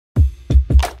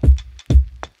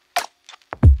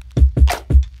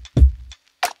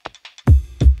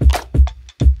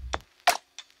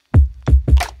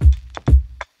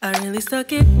really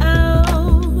stuck it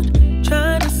out,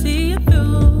 tried to see it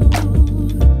through.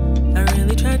 I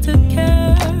really tried to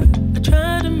care, I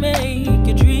tried to make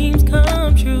your dreams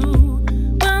come true.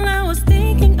 While I was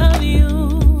thinking of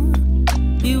you,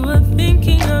 you were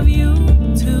thinking of you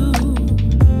too.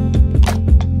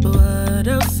 But what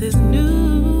else is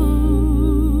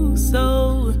new?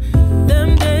 So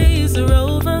them days are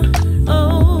over,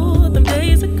 oh, them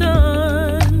days are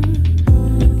gone.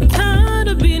 I'm tired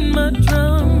of beating my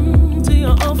drum to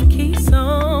your off-key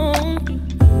song.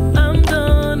 I'm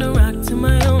gonna rock to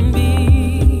my own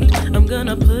beat, I'm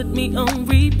gonna put me on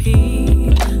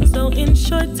repeat. So in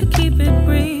short, to keep it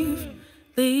brief,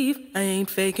 leave, I ain't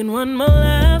faking one more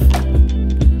laugh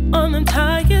on them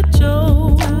tired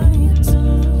jokes,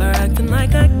 or acting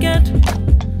like I get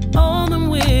all them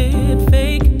weird,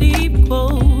 fake, deep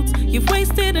quotes. You've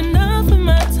wasted enough of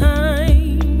my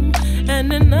time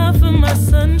and enough of my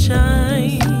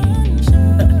sunshine.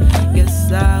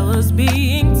 Guess I was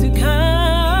being too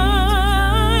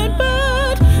kind,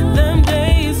 but them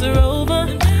days are over,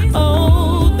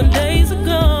 oh, them days are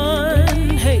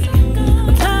gone. Hey,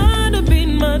 I'm tired of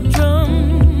beating my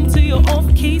drum to your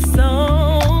off-key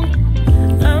song.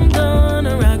 I'm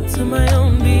gonna rock to my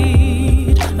own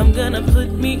beat, I'm gonna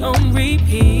put me on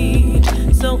repeat.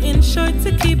 So in short,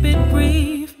 to keep it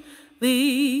brief,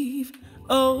 leave,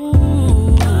 oh,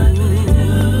 what will you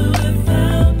do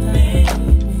without me?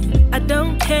 I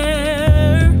don't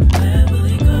care. Where will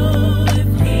he go if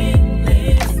he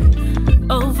lives?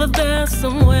 Over there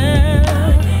somewhere.